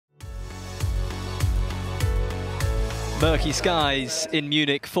Murky skies in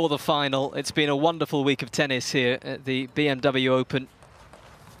Munich for the final. It's been a wonderful week of tennis here at the BMW Open.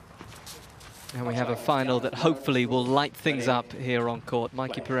 And we have a final that hopefully will light things up here on court.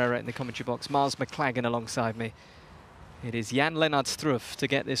 Mikey Pereira in the commentary box, Miles McLagan alongside me. It is Jan-Lennard Struff to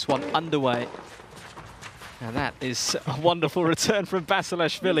get this one underway. And that is a wonderful return from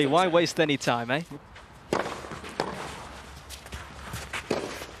Basilashvili. Why waste any time, eh?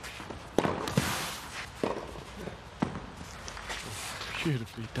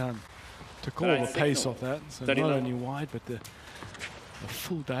 Beautifully done. Took all the pace off that, so not only wide, but the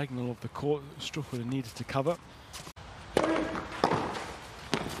full diagonal of the court Struff would have needed to cover.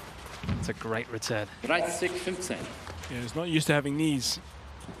 It's a great return. Yeah, he's not used to having knees.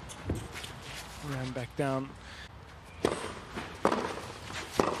 Ran back down.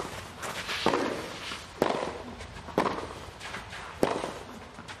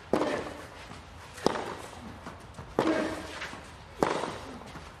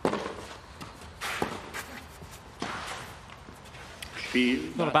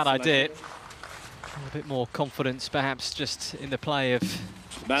 Not a bad idea. A bit more confidence, perhaps, just in the play of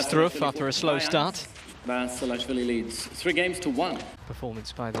Struff after a slow start. Basilashvili leads 3-1.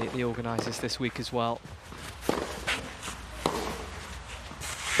 Performance by the organisers this week as well.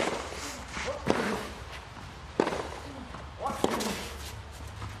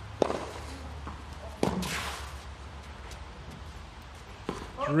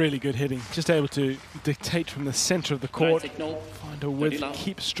 Really good hitting, just able to dictate from the centre of the court, find a width,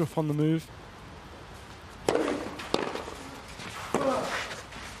 keep Struff on the move.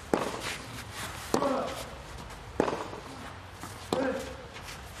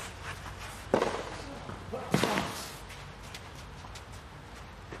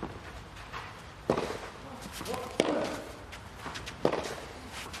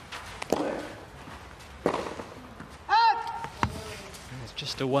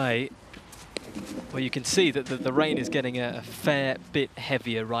 Just away, where you can see that the rain is getting a fair bit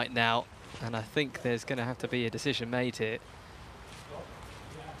heavier right now, and I think there's going to have to be a decision made here.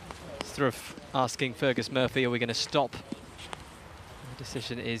 Struff asking Fergus Murphy, are we going to stop? The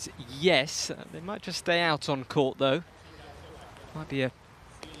decision is yes. They might just stay out on court though. Might be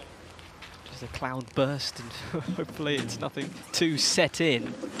just a cloud burst, and hopefully it's nothing too set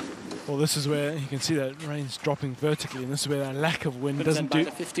in. Well, this is where you can see that rain's dropping vertically, and this is where that lack of wind doesn't do.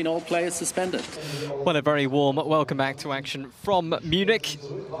 15 all players suspended. Well, a very warm welcome back to action from Munich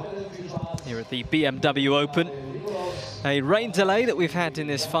here at the BMW Open. A rain delay that we've had in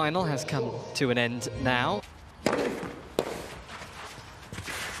this final has come to an end now.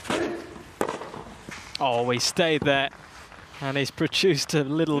 Oh, we stayed there. And he's produced a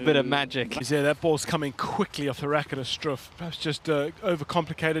little bit of magic. Yeah, that ball's coming quickly off the racket of Struff. Perhaps just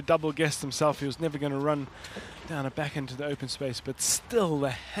overcomplicated, double-guessed himself. He was never going to run down and back into the open space, but still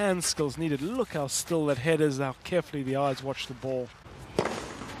the hand skills needed. Look how still that head is, how carefully the eyes watch the ball.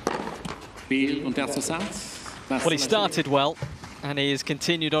 Well, he started well, and he has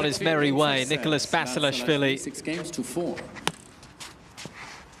continued on his merry way. Nikoloz Basilashvili. 6-4.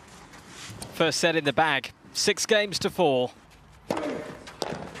 First set in the bag. 6-4.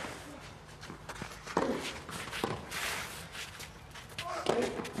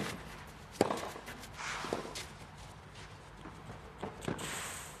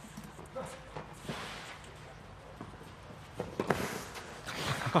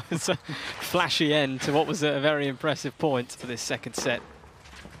 It's a flashy end to what was a very impressive point for this second set.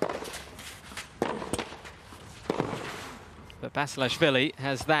 But Basilashvili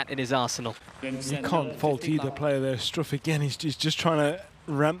has that in his arsenal. You can't fault either player there. Struff again, he's just trying to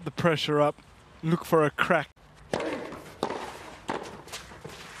ramp the pressure up, look for a crack.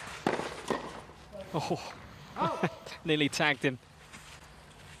 Oh, nearly tagged him.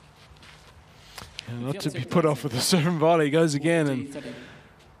 And not to be put off with a certain volley, goes again, and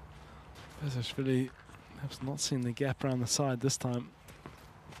Basilashvili has not seen the gap around the side this time.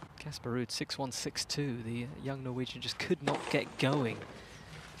 Casper Ruud 6-1, 6-2. The young Norwegian just could not get going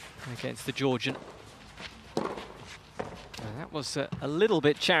against the Georgian. And that was a little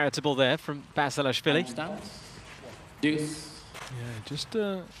bit charitable there from Basilashvili. Yeah, just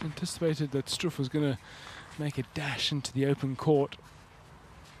anticipated that Struff was going to make a dash into the open court.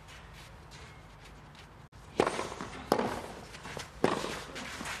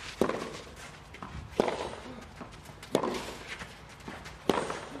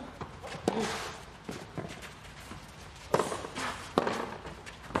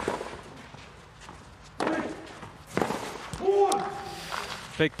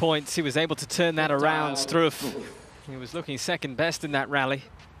 Big points. He was able to turn that around. Struff. He was looking second best in that rally.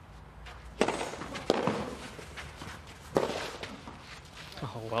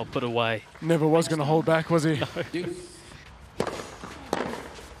 well put away. Never was going to hold back, was he? No.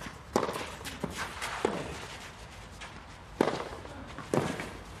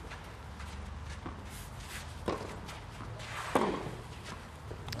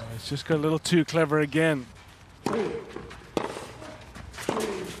 He's just got a little too clever again.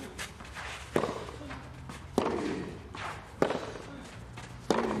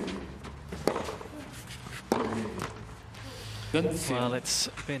 Well, it's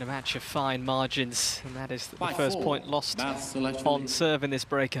been a match of fine margins, and that is the first point lost on serve in this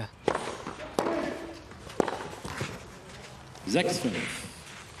breaker. 6-5.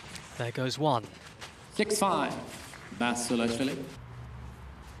 There goes one. 6-5. Basilashvili.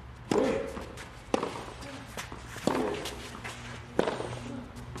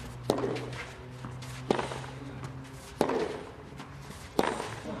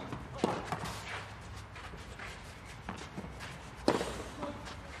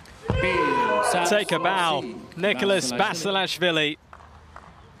 Take a bow, Nikoloz Basilashvili.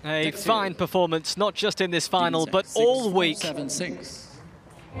 A fine performance, not just in this final, but all week. 7-6.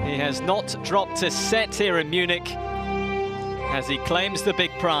 He has not dropped a set here in Munich as he claims the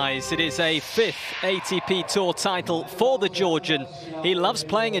big prize. It is a 5th ATP Tour title for the Georgian. He loves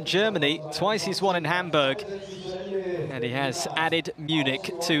playing in Germany. Twice he's won in Hamburg. And he has added Munich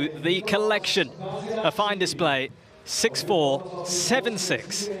to the collection. A fine display. 6-4,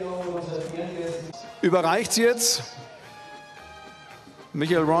 7-6. Überreicht sie jetzt.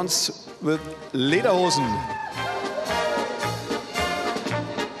 Michael Rons with Lederhosen.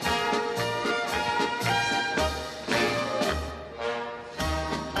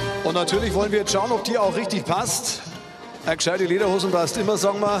 Und natürlich wollen wir jetzt schauen, ob die auch richtig passt. Eine gescheite Lederhosen passt immer,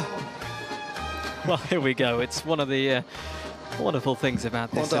 sagen wir. Well, here we go. It's one of the wonderful things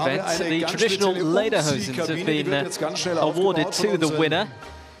about this event. The traditional Lederhosen have been awarded to the winner.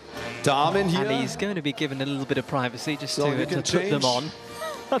 Damen hier. And he's going to be given a little bit of privacy just to put them on.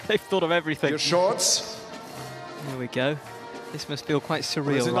 They've thought of everything. Your shorts. Here we go. This must feel quite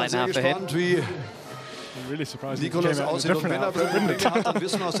surreal right now for him. I'm really surprised Nikoloz aussieht und wenn er Probleme hat, dann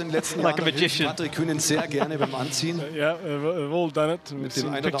wissen wir aus den letzten Like a Jahren, magician. Patrick Kühnen sehr gerne beim Anziehen. Yeah, we've all done it. We've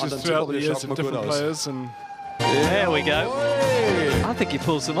seen pictures throughout the years of different players, and There we go. I think he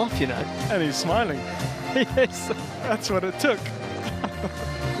pulls them off, you know. and he's smiling. Yes. That's what it took.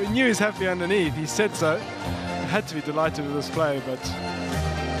 We knew he's happy underneath. He said so. Had to be delighted with this play, but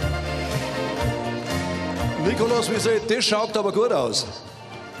Nikoloz, wie sieht das? Schaut aber gut aus.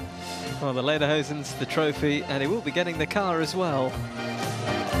 Well, the Lederhosen's the trophy, and he will be getting the car as well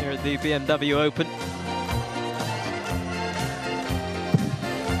here at the BMW Open.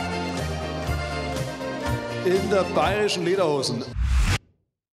 In der bayerischen Lederhosen.